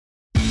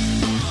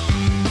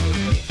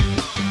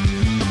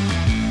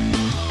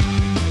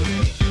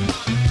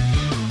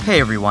Hey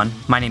everyone,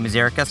 my name is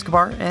Eric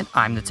Escobar and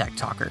I'm the Tech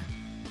Talker.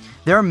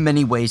 There are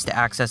many ways to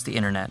access the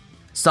internet.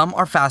 Some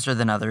are faster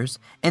than others,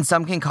 and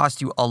some can cost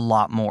you a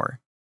lot more.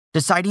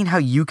 Deciding how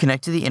you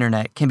connect to the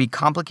internet can be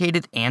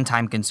complicated and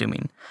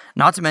time-consuming.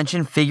 Not to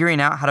mention,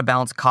 figuring out how to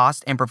balance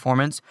cost and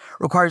performance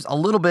requires a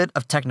little bit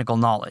of technical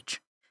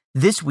knowledge.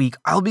 This week,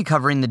 I'll be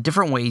covering the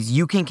different ways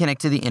you can connect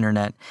to the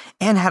internet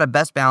and how to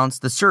best balance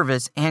the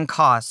service and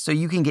cost so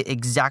you can get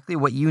exactly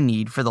what you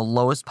need for the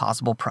lowest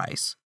possible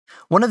price.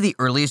 One of the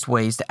earliest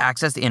ways to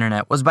access the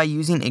internet was by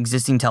using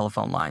existing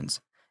telephone lines.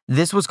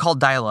 This was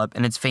called dial-up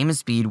and its famous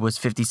speed was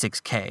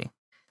 56K.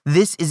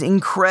 This is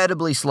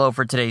incredibly slow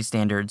for today's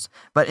standards,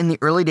 but in the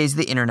early days of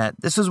the internet,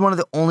 this was one of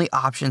the only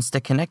options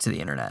to connect to the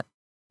internet.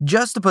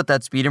 Just to put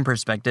that speed in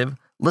perspective,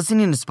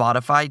 listening to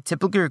Spotify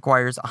typically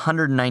requires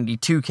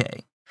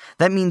 192K.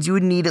 That means you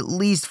would need at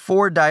least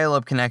 4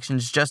 dial-up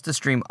connections just to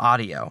stream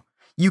audio.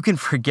 You can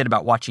forget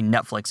about watching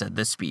Netflix at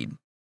this speed.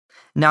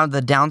 Now,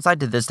 the downside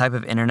to this type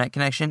of internet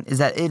connection is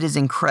that it is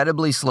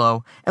incredibly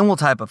slow and will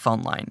tie up a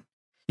phone line.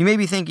 You may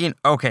be thinking,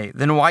 okay,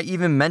 then why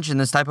even mention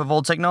this type of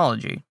old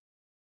technology?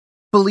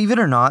 Believe it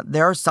or not,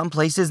 there are some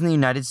places in the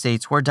United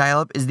States where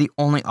dial-up is the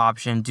only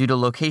option due to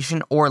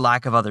location or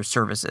lack of other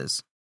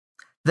services.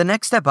 The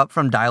next step up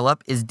from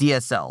dial-up is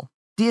DSL.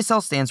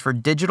 DSL stands for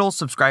Digital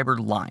Subscriber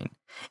Line,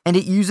 and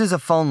it uses a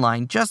phone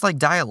line just like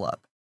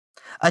dial-up.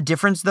 A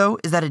difference, though,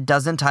 is that it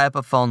doesn't tie up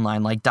a phone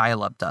line like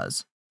dial-up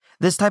does.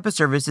 This type of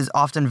service is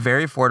often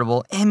very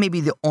affordable and may be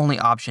the only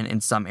option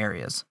in some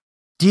areas.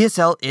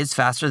 DSL is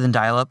faster than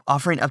dial-up,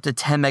 offering up to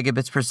 10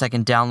 megabits per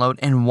second download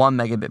and 1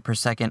 megabit per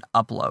second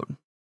upload.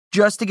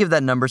 Just to give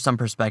that number some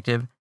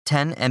perspective,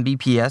 10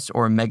 Mbps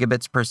or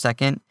megabits per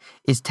second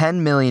is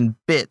 10 million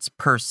bits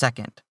per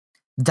second.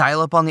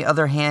 Dial-up, on the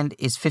other hand,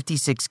 is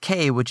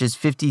 56K, which is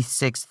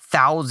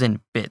 56,000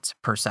 bits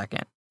per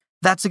second.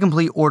 That's a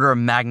complete order of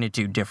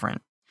magnitude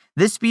different.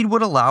 This speed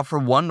would allow for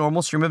one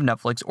normal stream of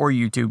Netflix or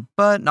YouTube,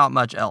 but not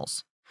much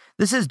else.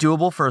 This is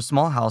doable for a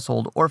small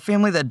household or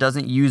family that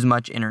doesn't use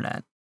much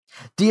internet.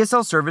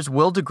 DSL service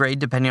will degrade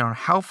depending on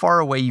how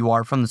far away you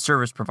are from the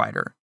service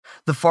provider.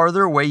 The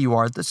farther away you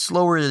are, the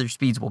slower their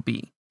speeds will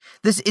be.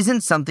 This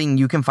isn't something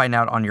you can find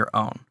out on your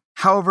own.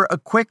 However, a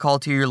quick call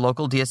to your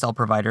local DSL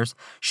providers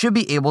should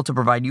be able to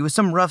provide you with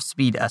some rough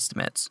speed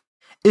estimates.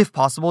 If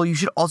possible, you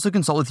should also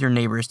consult with your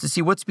neighbors to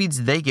see what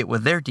speeds they get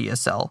with their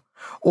DSL,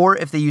 or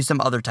if they use some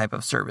other type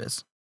of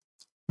service.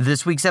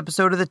 This week's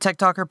episode of the Tech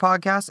Talker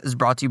podcast is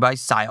brought to you by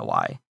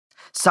SciOi.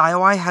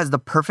 SciOi has the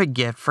perfect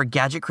gift for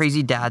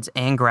gadget-crazy dads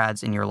and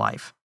grads in your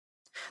life.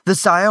 The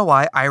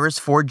SciOi Iris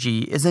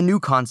 4G is a new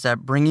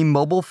concept bringing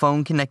mobile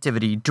phone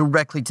connectivity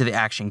directly to the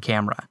action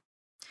camera.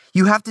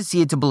 You have to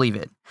see it to believe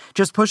it.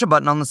 Just push a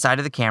button on the side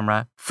of the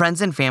camera, friends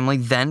and family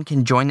then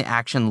can join the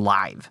action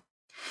live.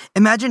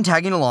 Imagine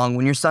tagging along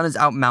when your son is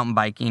out mountain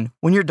biking,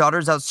 when your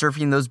daughter's out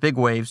surfing those big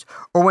waves,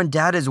 or when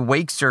dad is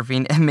wake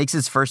surfing and makes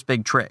his first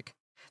big trick.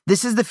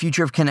 This is the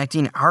future of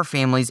connecting our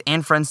families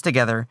and friends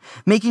together,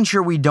 making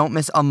sure we don't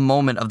miss a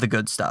moment of the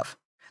good stuff.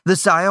 The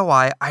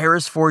SciOi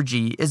Iris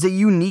 4G is a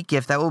unique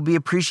gift that will be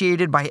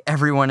appreciated by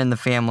everyone in the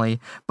family,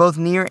 both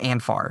near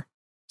and far.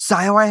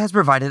 SciOi has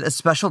provided a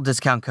special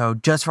discount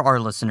code just for our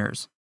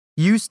listeners.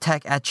 Use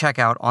tech at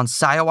checkout on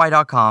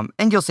SciOi.com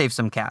and you'll save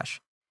some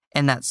cash.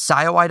 And that's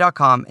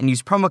SciOi.com and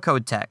use promo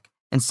code TECH,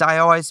 and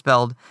SciOi is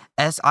spelled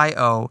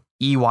SIOEYE.com.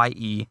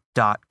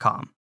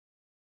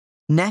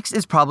 Next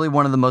is probably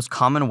one of the most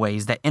common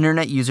ways that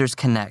internet users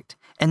connect,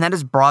 and that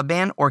is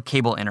broadband or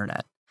cable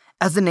internet.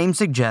 As the name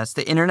suggests,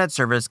 the internet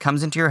service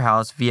comes into your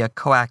house via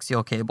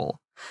coaxial cable,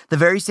 the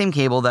very same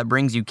cable that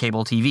brings you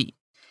cable TV.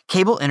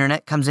 Cable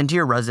internet comes into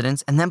your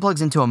residence and then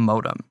plugs into a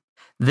modem.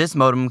 This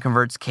modem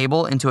converts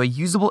cable into a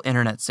usable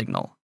internet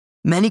signal.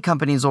 Many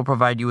companies will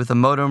provide you with a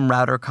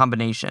modem-router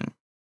combination.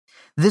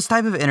 This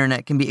type of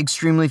internet can be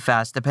extremely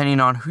fast depending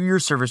on who your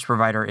service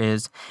provider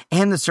is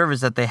and the service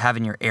that they have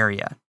in your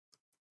area.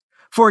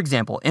 For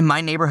example, in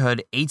my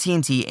neighborhood,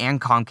 AT&T and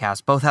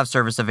Comcast both have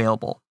service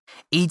available.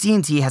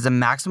 AT&T has a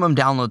maximum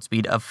download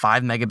speed of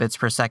 5 megabits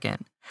per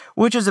second,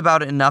 which is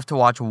about enough to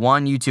watch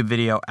one YouTube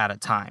video at a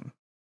time.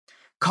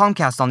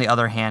 Comcast, on the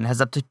other hand,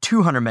 has up to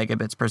 200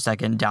 megabits per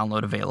second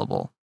download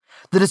available.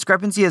 The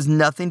discrepancy has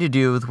nothing to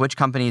do with which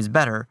company is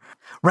better,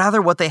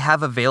 rather what they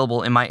have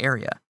available in my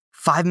area.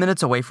 5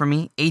 minutes away from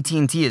me,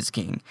 AT&T is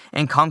king,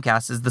 and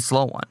Comcast is the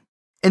slow one.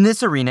 In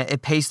this arena,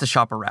 it pays to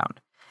shop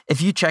around.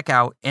 If you check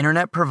out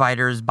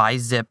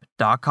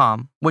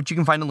internetprovidersbyzip.com, which you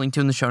can find a link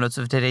to in the show notes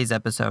of today's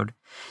episode,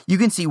 you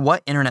can see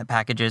what internet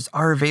packages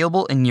are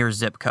available in your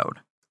zip code.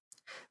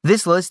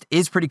 This list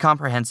is pretty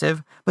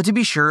comprehensive, but to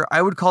be sure,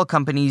 I would call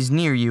companies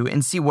near you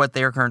and see what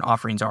their current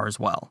offerings are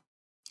as well.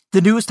 The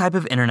newest type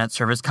of internet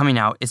service coming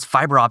out is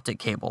fiber optic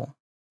cable.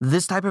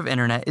 This type of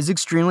internet is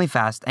extremely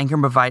fast and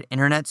can provide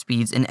internet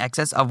speeds in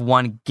excess of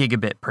 1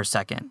 gigabit per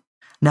second.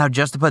 Now,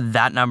 just to put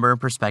that number in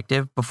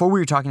perspective, before we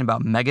were talking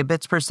about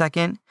megabits per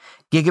second,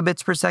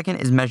 gigabits per second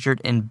is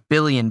measured in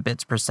billion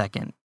bits per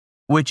second,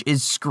 which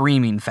is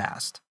screaming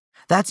fast.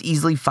 That's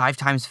easily 5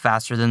 times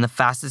faster than the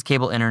fastest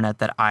cable internet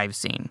that I've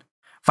seen.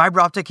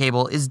 Fiber optic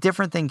cable is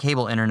different than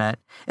cable internet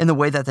in the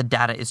way that the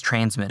data is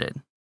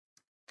transmitted.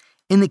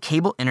 In the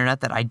cable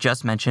internet that I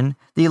just mentioned,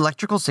 the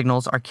electrical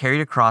signals are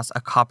carried across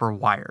a copper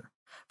wire.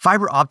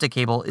 Fiber optic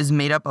cable is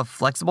made up of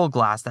flexible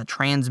glass that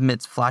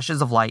transmits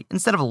flashes of light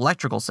instead of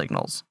electrical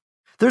signals.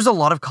 There's a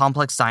lot of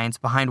complex science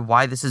behind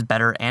why this is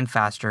better and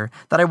faster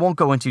that I won't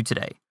go into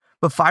today,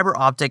 but fiber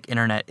optic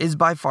internet is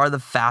by far the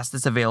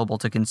fastest available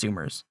to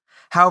consumers.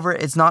 However,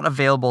 it's not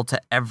available to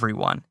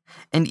everyone,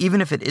 and even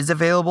if it is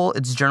available,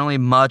 it's generally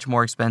much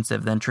more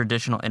expensive than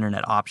traditional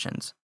internet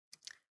options.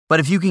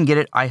 But if you can get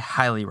it, I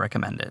highly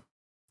recommend it.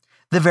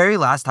 The very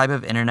last type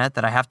of internet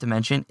that I have to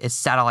mention is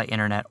satellite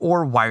internet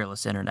or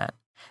wireless internet.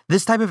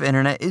 This type of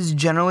internet is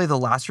generally the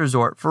last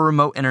resort for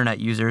remote internet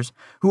users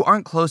who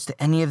aren't close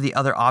to any of the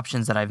other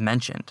options that I've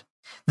mentioned.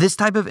 This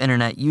type of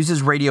internet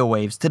uses radio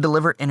waves to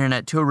deliver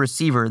internet to a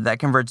receiver that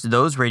converts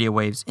those radio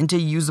waves into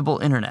usable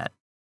internet.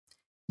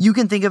 You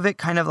can think of it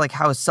kind of like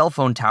how a cell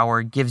phone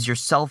tower gives your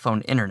cell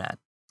phone internet.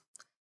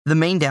 The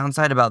main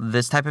downside about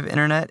this type of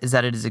internet is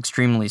that it is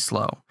extremely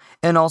slow,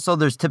 and also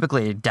there's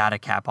typically a data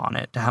cap on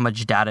it to how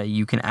much data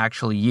you can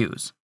actually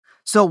use.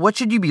 So what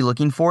should you be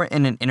looking for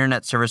in an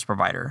internet service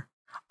provider?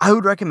 I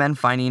would recommend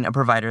finding a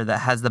provider that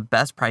has the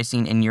best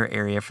pricing in your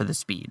area for the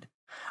speed.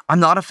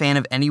 I'm not a fan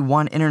of any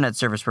one internet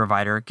service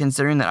provider,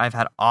 considering that I've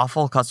had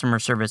awful customer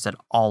service at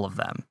all of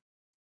them.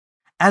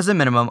 As a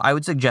minimum, I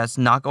would suggest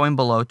not going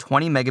below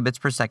 20 megabits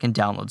per second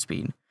download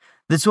speed.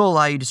 This will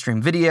allow you to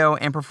stream video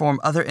and perform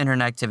other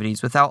internet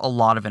activities without a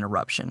lot of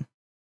interruption.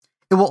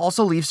 It will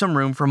also leave some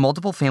room for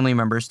multiple family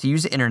members to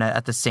use the internet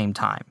at the same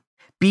time.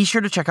 Be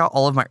sure to check out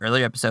all of my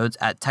earlier episodes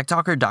at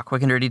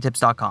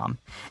techtalker.quickanddirtytips.com.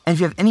 And if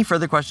you have any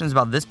further questions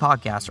about this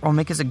podcast or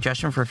make a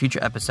suggestion for a future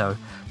episode,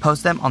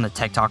 post them on the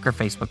Tech Talker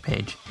Facebook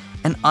page.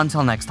 And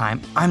until next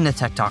time, I'm the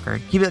Tech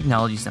Talker. Keep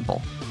technology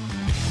simple.